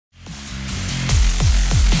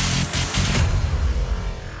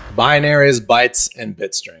Binaries, bytes, and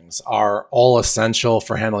bitstrings are all essential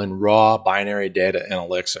for handling raw binary data in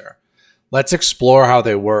Elixir. Let's explore how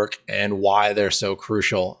they work and why they're so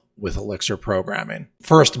crucial with Elixir programming.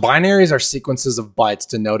 First, binaries are sequences of bytes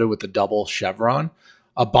denoted with the double chevron.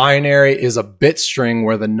 A binary is a bit string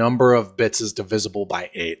where the number of bits is divisible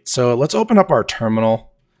by 8. So let's open up our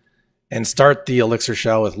terminal and start the Elixir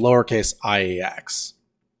shell with lowercase iex.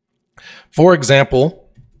 For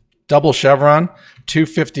example, double chevron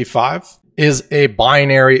 255 is a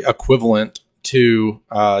binary equivalent to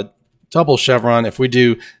double chevron. If we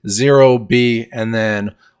do 0B and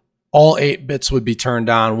then all 8 bits would be turned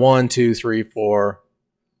on, 1, 2, 3, 4,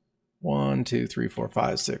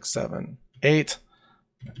 5, 6, 7, 8.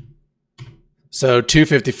 So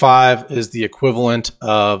 255 is the equivalent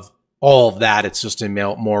of all of that. It's just a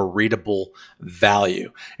more readable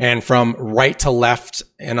value. And from right to left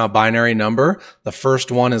in a binary number, the first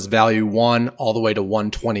one is value 1 all the way to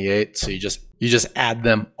 128. So you just add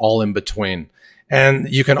them all in between. And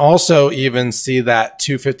you can also even see that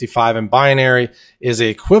 255 in binary is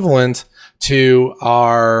equivalent to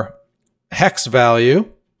our hex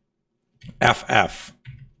value, FF.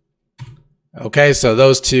 Okay, so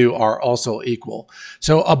those two are also equal.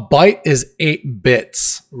 So a byte is 8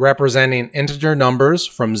 bits representing integer numbers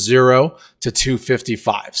from 0 to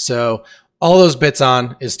 255. So all those bits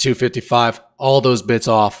on is 255. All those bits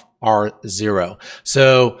off are 0.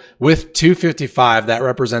 So with 255, that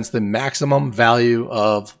represents the maximum value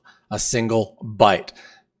of a single byte.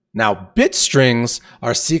 Now, bit strings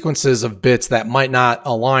are sequences of bits that might not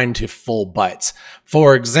align to full bytes.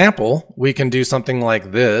 For example, we can do something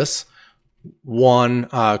like this. 1 :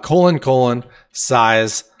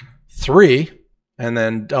 size 3, and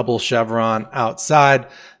then double chevron outside.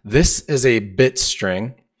 This is a bit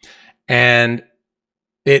string, and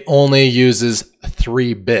it only uses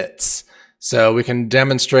 3 bits. So we can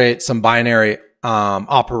demonstrate some binary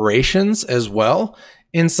operations as well.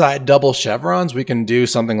 Inside double chevrons, we can do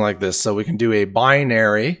something like this. So we can do a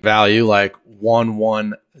binary value like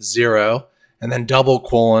 110, and then double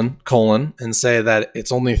colon, and say that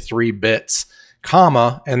it's only 3 bits,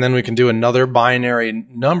 comma, and then we can do another binary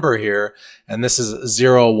number here, and this is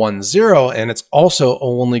 010, and it's also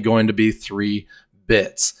only going to be 3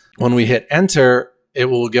 bits. When we hit enter, it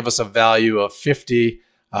will give us a value of 50,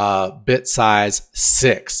 bit size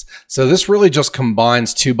 6. So this really just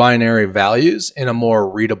combines 2 binary values in a more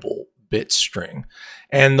readable bit string.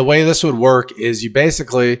 And the way this would work is you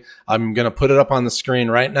basically, I'm going to put it up on the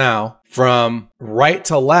screen right now. From right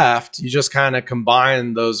to left, you just kind of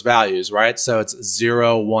combine those values, right? So it's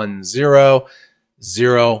 010,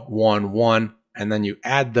 011, and then you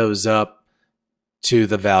add those up to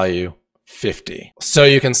the value 50. So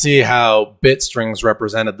you can see how bit strings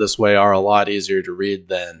represented this way are a lot easier to read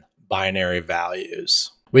than binary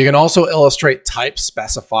values. We can also illustrate type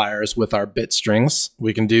specifiers with our bit strings.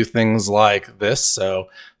 We can do things like this. So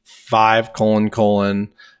 5 :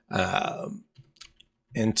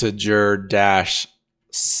 integer dash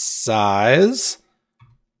size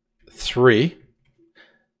 3.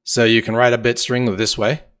 So you can write a bit string this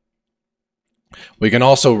way. We can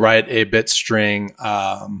also write a bit string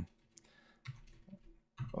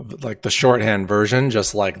like the shorthand version,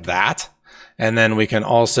 just like that. And then we can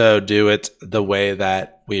also do it the way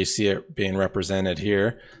that we see it being represented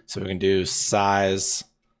here. So we can do size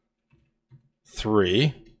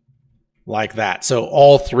 3 like that. So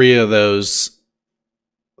all 3 of those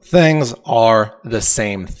things are the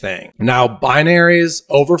same thing. Now, binaries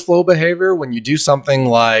overflow behavior, when you do something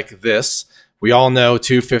like this, we all know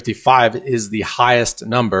 255 is the highest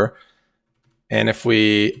number. And if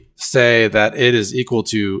we say that it is equal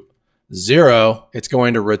to 0, it's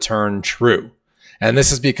going to return true. And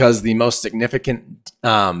this is because the most significant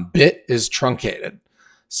bit is truncated.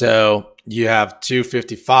 So you have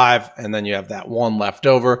 255, and then you have that 1 left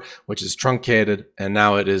over, which is truncated, and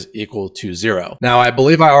now it is equal to 0. Now, I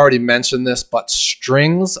believe I already mentioned this, but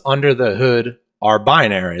strings under the hood are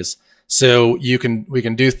binaries. So we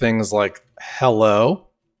can do things like hello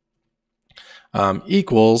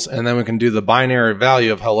equals, and then we can do the binary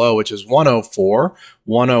value of hello, which is 104,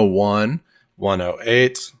 101,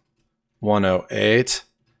 108, 108,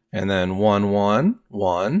 and then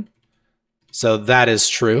 111. So that is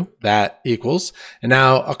true. That equals. And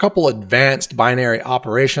now a couple advanced binary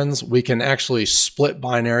operations. We can actually split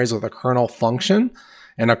binaries with a kernel function.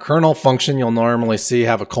 And a kernel function you'll normally see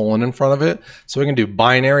have a colon in front of it. So we can do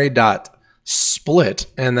binary dot split,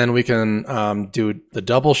 and then we can do the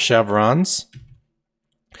double chevrons.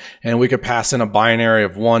 And we could pass in a binary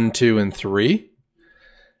of 1, 2, and 3.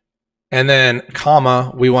 And then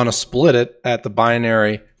comma, we want to split it at the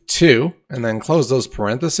binary 2, and then close those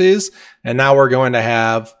parentheses. And now we're going to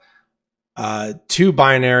have 2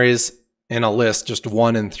 binaries in a list, just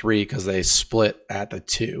 1 and 3, because they split at the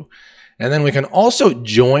 2. And then we can also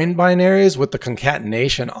join binaries with the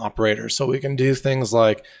concatenation operator. So we can do things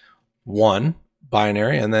like 1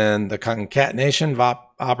 binary, and then the concatenation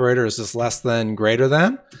operator is just less than, greater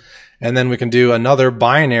than. And then we can do another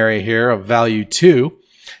binary here of value 2.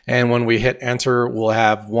 And when we hit enter, we'll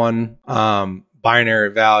have one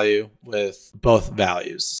binary value with both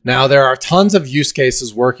values. Now, there are tons of use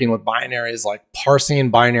cases working with binaries, like parsing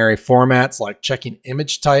binary formats, like checking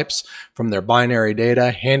image types from their binary data,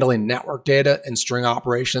 handling network data, and string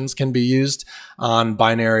operations can be used on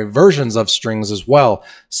binary versions of strings as well.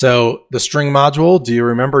 So the string module, do you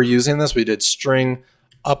remember using this? We did string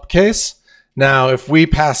uppercase. Now, if we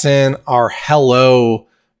pass in our hello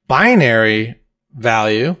binary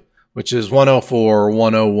value, which is 104,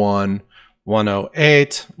 101,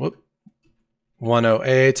 108,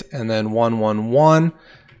 108, and then 111,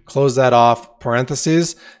 close that off,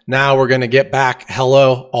 parentheses. Now we're going to get back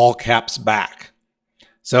hello, all caps back.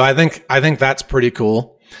 So I think that's pretty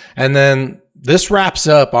cool. And then this wraps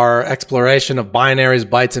up our exploration of binaries,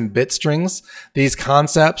 bytes, and bit strings. These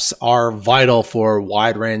concepts are vital for a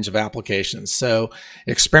wide range of applications. So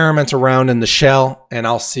experiment around in the shell, and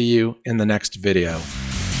I'll see you in the next video.